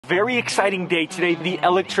Very exciting day today. The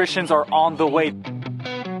electricians are on the way.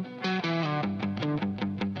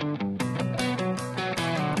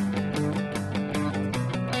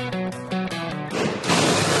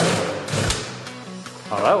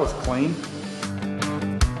 Oh, that was clean.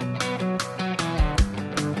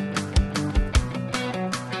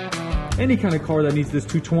 Any kind of car that needs this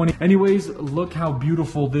 220. Anyways, look how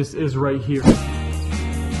beautiful this is right here.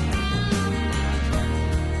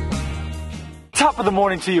 Top of the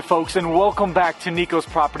morning to you folks, and welcome back to Nikos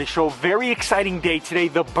Property Show. Very exciting day today.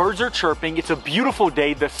 The birds are chirping. It's a beautiful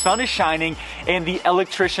day. The sun is shining and the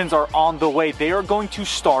electricians are on the way. They are going to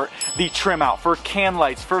start the trim out for can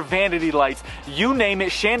lights, for vanity lights, you name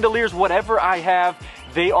it, chandeliers, whatever I have.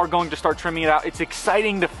 They are going to start trimming it out. It's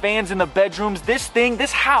exciting. The fans in the bedrooms.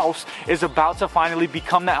 This house is about to finally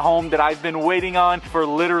become that home that I've been waiting on for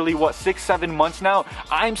literally, what, 6-7 months now.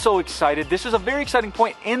 I'm so excited. This is a very exciting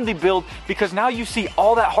point in the build because now you see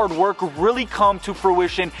all that hard work really come to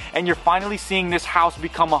fruition and you're finally seeing this house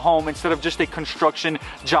become a home instead of just a construction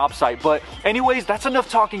job site. But anyways, that's enough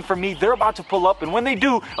talking for me. They're about to pull up, and when they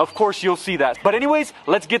do, of course, you'll see that. But anyways,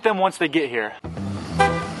 let's get them once they get here.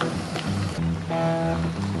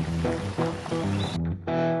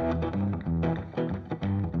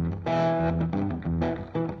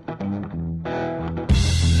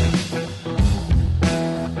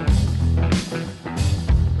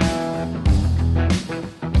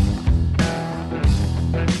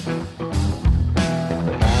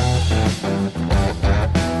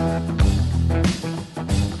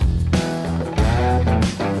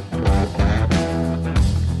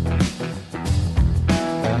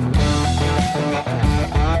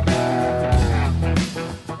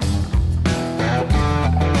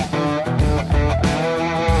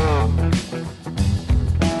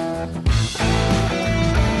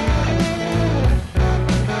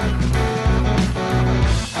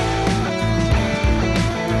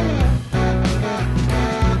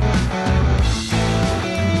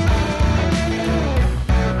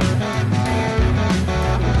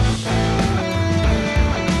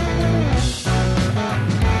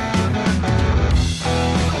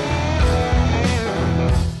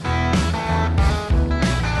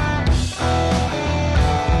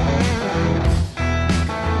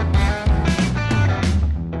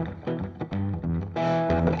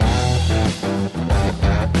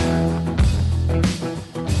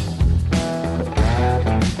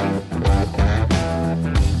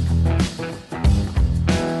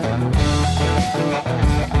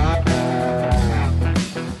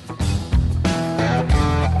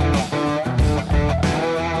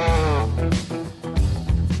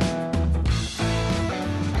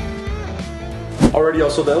 Alrighty, y'all,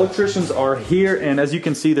 so the electricians are here, and as you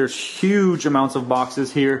can see, there's huge amounts of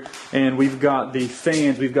boxes here, and we've got the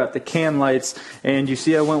fans, we've got the can lights, and you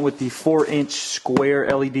see I went with the 4-inch square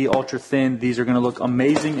LED ultra thin. These are going to look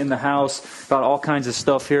amazing in the house. Got all kinds of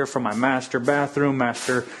stuff here from my master bathroom,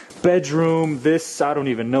 master bedroom. This, I don't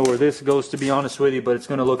even know where this goes, to be honest with you, but it's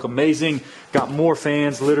going to look amazing. Got more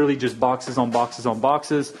fans, literally just boxes on boxes on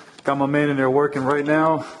boxes. Got my man in there working right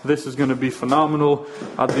now. This is going to be phenomenal.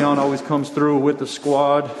 Adrian always comes through with the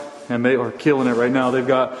squad, and they are killing it right now. They've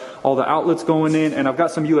got all the outlets going in, and I've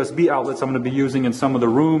got some USB outlets I'm going to be using in some of the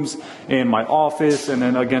rooms in my office and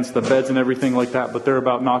then against the beds and everything like that. But they're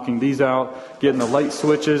about knocking these out, getting the light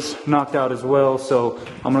switches knocked out as well. So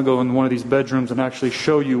I'm going to go in one of these bedrooms and actually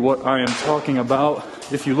show you what I am talking about.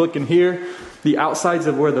 If you look in here, the outsides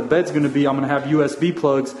of where the bed's going to be, I'm going to have USB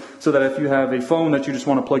plugs so that if you have a phone that you just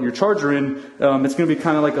want to plug your charger in, it's going to be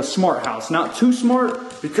kind of like a smart house. Not too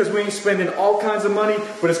smart because we ain't spending all kinds of money,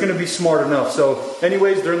 but it's going to be smart enough. So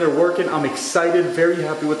anyways, they're in there working. I'm excited, very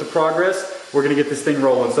happy with the progress. We're going to get this thing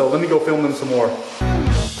rolling. So let me go film them some more.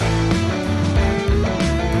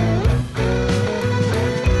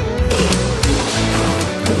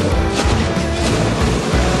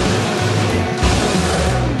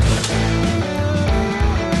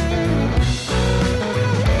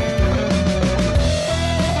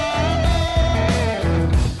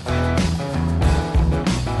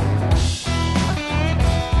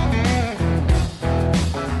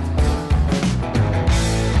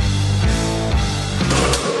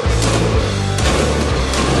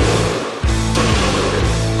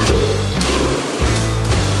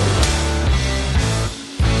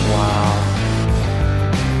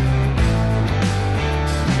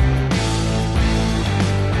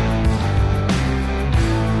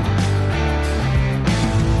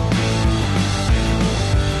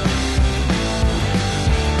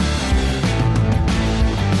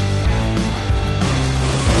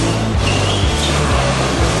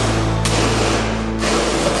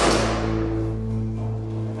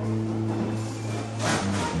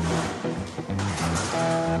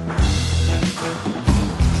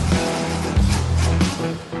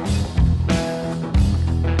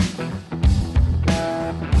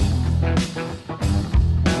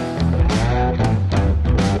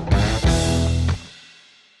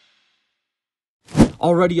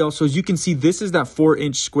 Alrighty, also, as you can see, this is that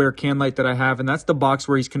 4-inch square can light that I have, and that's the box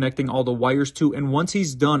where he's connecting all the wires to. And once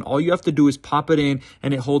he's done, all you have to do is pop it in,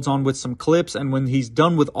 and it holds on with some clips. And when he's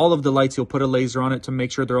done with all of the lights, he'll put a laser on it to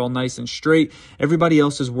make sure they're all nice and straight. Everybody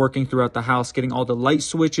else is working throughout the house, getting all the light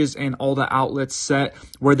switches and all the outlets set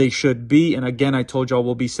where they should be. And again, I told y'all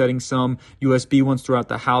we'll be setting some USB ones throughout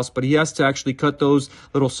the house, but he has to actually cut those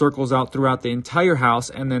little circles out throughout the entire house.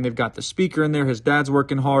 And then they've got the speaker in there. His dad's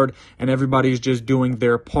working hard, and everybody's just doing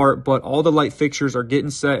their part. But all the light fixtures are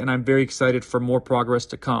getting set, and I'm very excited for more progress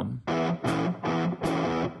to come.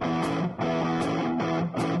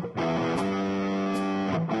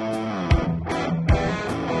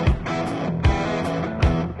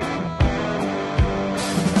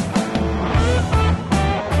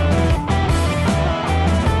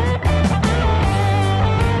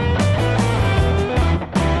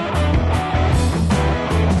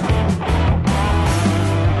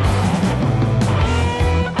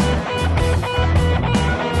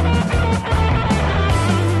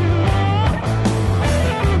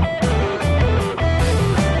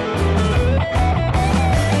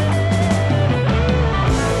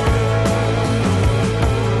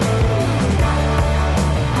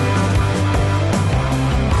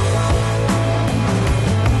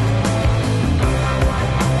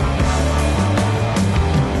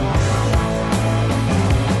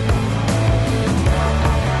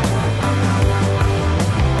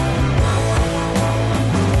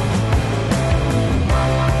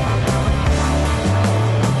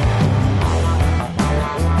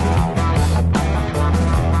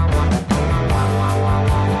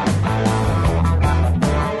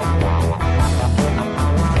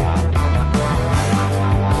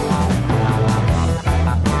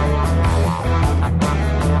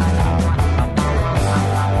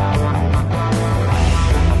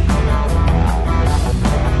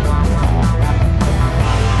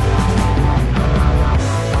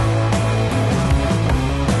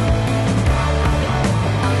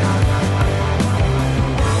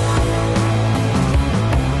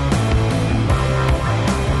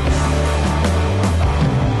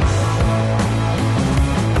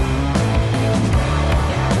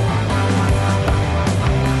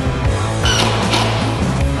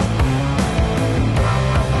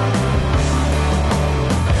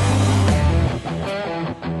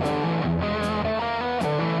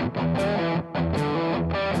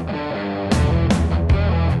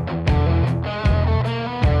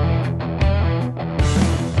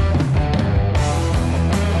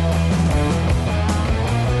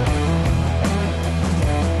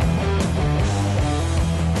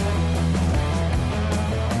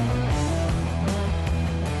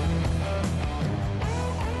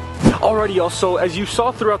 Alrighty, y'all, so as you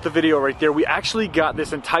saw throughout the video right there, we actually got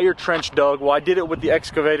this entire trench dug. Well, I did it with the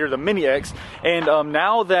excavator, the Mini X, and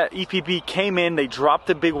now that EPB came in, they dropped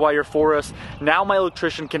the big wire for us. Now my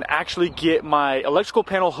electrician can actually get my electrical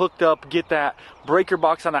panel hooked up, get that breaker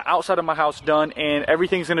box on the outside of my house done, and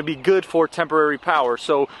everything's going to be good for temporary power.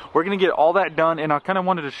 So we're going to get all that done, and I kind of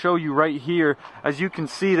wanted to show you right here. As you can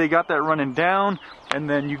see, they got that running down, and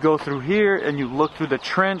then you go through here and you look through the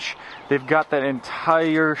trench. They've got that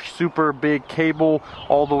entire super big cable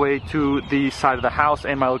all the way to the side of the house,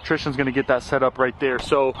 and my electrician's going to get that set up right there.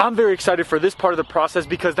 So I'm very excited for this part of the process,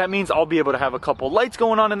 because that means I'll be able to have a couple lights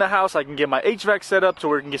going on in the house. I can get my HVAC set up so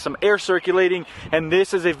we can get some air circulating, and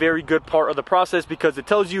this is a very good part of the process because it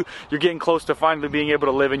tells you you're getting close to finally being able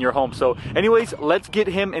to live in your home. So anyways, let's get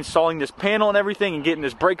him installing this panel and everything, and getting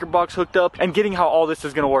this breaker box hooked up, and getting how all this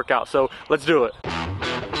is going to work out. So let's do it.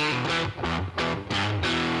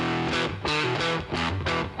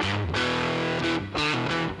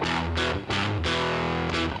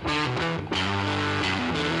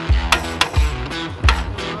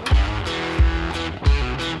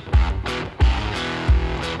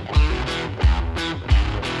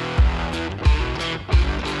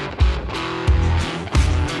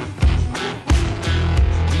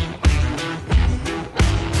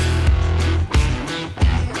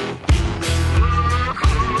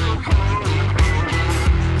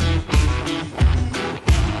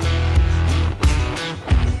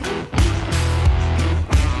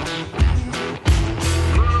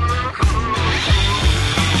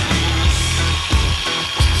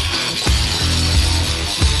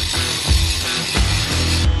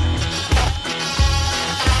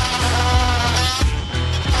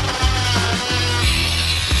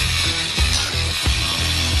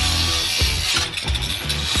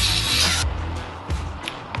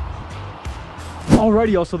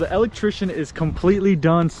 Alrighty, y'all, so the electrician is completely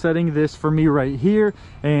done setting this for me right here,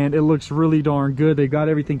 and it looks really darn good. They got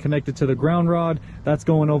everything connected to the ground rod. That's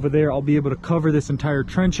going over there. I'll be able to cover this entire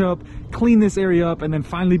trench up, clean this area up, and then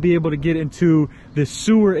finally be able to get into this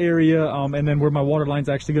sewer area, and then where my water line's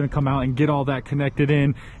actually going to come out and get all that connected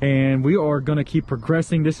in. And we are going to keep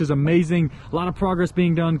progressing. This is amazing. A lot of progress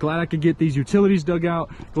being done. Glad I could get these utilities dug out.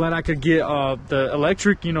 Glad I could get the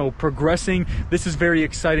electric, you know, progressing. This is very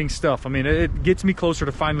exciting stuff. I mean, it gets me closer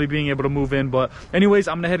to finally being able to move in. But anyways,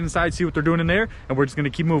 I'm gonna head inside, see what they're doing in there, and we're just gonna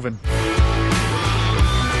keep moving.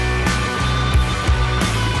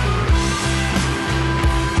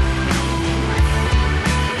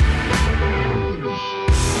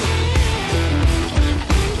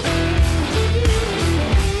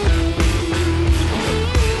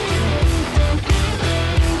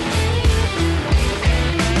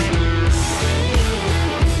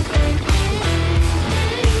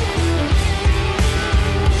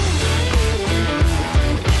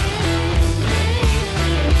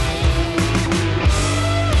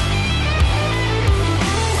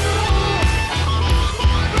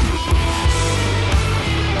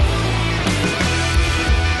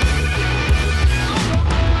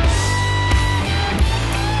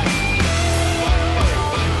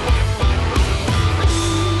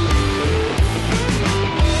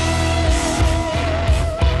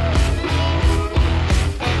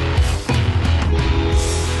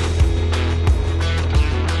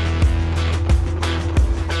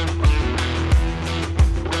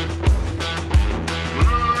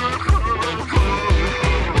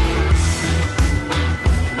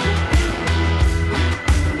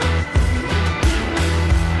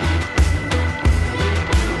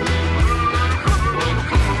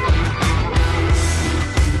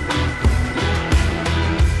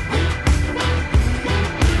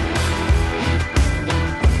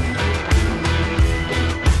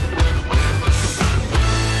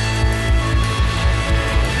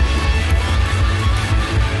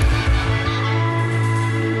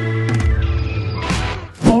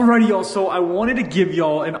 Alrighty, y'all, so I wanted to give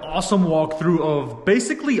y'all an awesome walkthrough of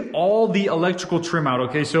basically all the electrical trim out,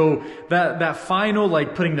 okay? So that final,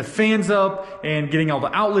 like putting the fans up and getting all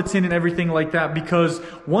the outlets in and everything like that, because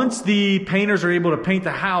once the painters are able to paint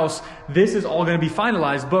the house, this is all gonna be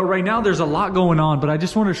finalized. But right now there's a lot going on, but I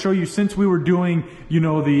just want to show you, since we were doing, you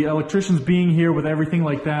know, the electricians being here with everything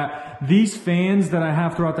like that, these fans that I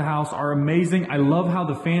have throughout the house are amazing. I love how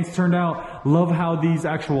the fans turned out. Love how these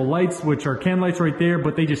actual lights, which are can lights right there,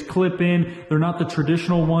 but they just clip in. They're not the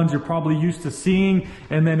traditional ones you're probably used to seeing.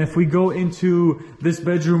 And then if we go into this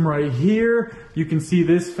bedroom right here, you can see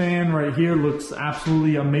this fan right here looks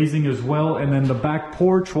absolutely amazing as well. And then the back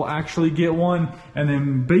porch will actually get one. And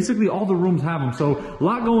then basically all the rooms have them. So a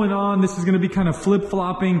lot going on. This is going to be kind of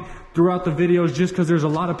flip-flopping throughout the videos just because there's a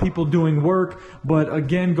lot of people doing work. But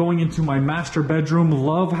again, going into my master bedroom,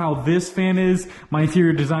 love how this fan is. My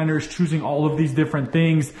interior designer is choosing all of these different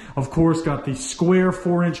things. Of course, got the square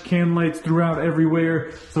 4-inch can lights throughout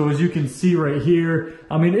everywhere. So as you can see right here,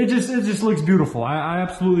 I mean, it just looks beautiful. I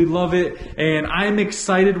absolutely love it, and I'm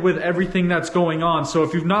excited with everything that's going on. So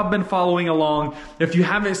if you've not been following along, if you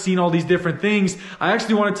haven't seen all these different things, I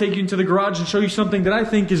actually want to take you into the garage and show you something that I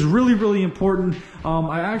think is really, really important.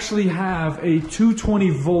 I actually have a 220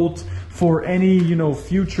 volt for any, you know,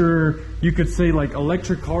 future, you could say like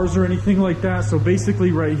electric cars or anything like that. So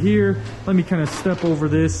basically right here, let me kind of step over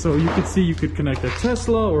this so you could see you could connect a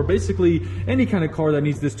Tesla or basically any kind of car that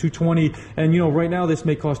needs this 220. And you know, right now this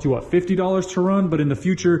may cost you what, $50 to run, but in the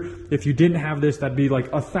future, if you didn't have this, that'd be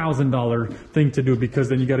like $1,000 thing to do, because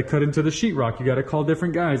then you got to cut into the sheetrock, you got to call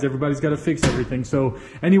different guys, everybody's got to fix everything. So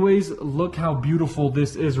anyways, look how beautiful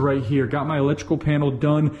this is right here. Got my electrical panel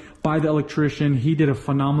done by the electrician. He did a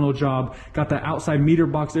phenomenal job. Got the outside meter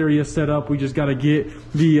box area set up. We just got to get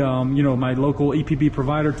the, you know, my local EPB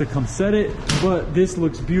provider to come set it. But this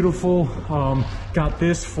looks beautiful. Got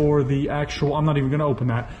this for the actual, I'm not even going to open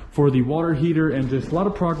that, for the water heater, and just a lot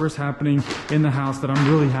of progress happening in the house that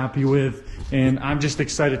I'm really happy with. And I'm just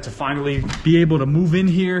excited to finally be able to move in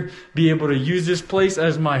here, be able to use this place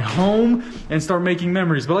as my home and start making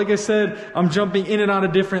memories. But like I said, I'm jumping in and out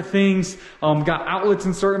of different things. Got outlets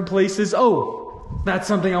in certain places. Oh, that's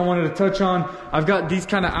something I wanted to touch on. I've got these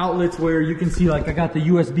kind of outlets where you can see, like, I got the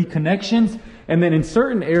USB connections. And then in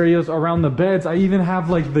certain areas around the beds, I even have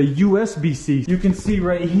like the USB-C. You can see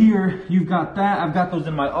right here, you've got that. I've got those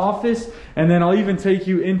in my office. And then I'll even take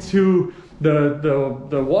you into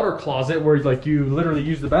the water closet where like you literally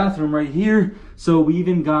use the bathroom right here. So we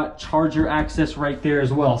even got charger access right there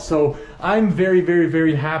as well. So I'm very, very,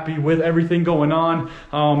 very happy with everything going on.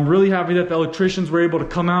 Really happy that the electricians were able to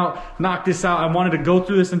come out, knock this out. I wanted to go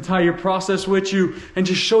through this entire process with you and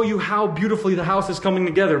just show you how beautifully the house is coming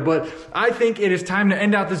together. But I think it is time to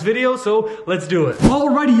end out this video, so let's do it.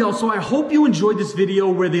 Alrighty, y'all, so I hope you enjoyed this video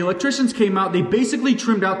where the electricians came out. They basically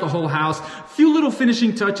trimmed out the whole house. A few little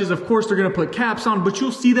finishing touches. Of course, they're gonna put caps on, but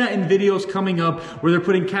you'll see that in videos coming up where they're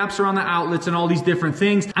putting caps around the outlets and all these different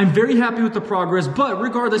things. I'm very happy with the progress, but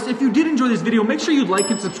regardless, if you did enjoy this video, make sure you like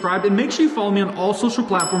and subscribe, and make sure you follow me on all social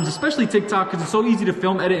platforms, especially TikTok, because it's so easy to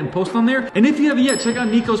film, edit, and post on there. And if you haven't yet, check out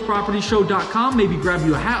NikosPropertyShow.com. Maybe grab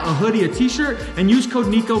you a hat, a hoodie, a t-shirt, and use code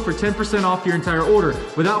Nico for 10% off your entire order.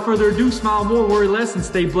 Without further ado, smile more, worry less, and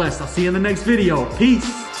stay blessed. I'll see you in the next video.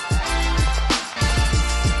 Peace.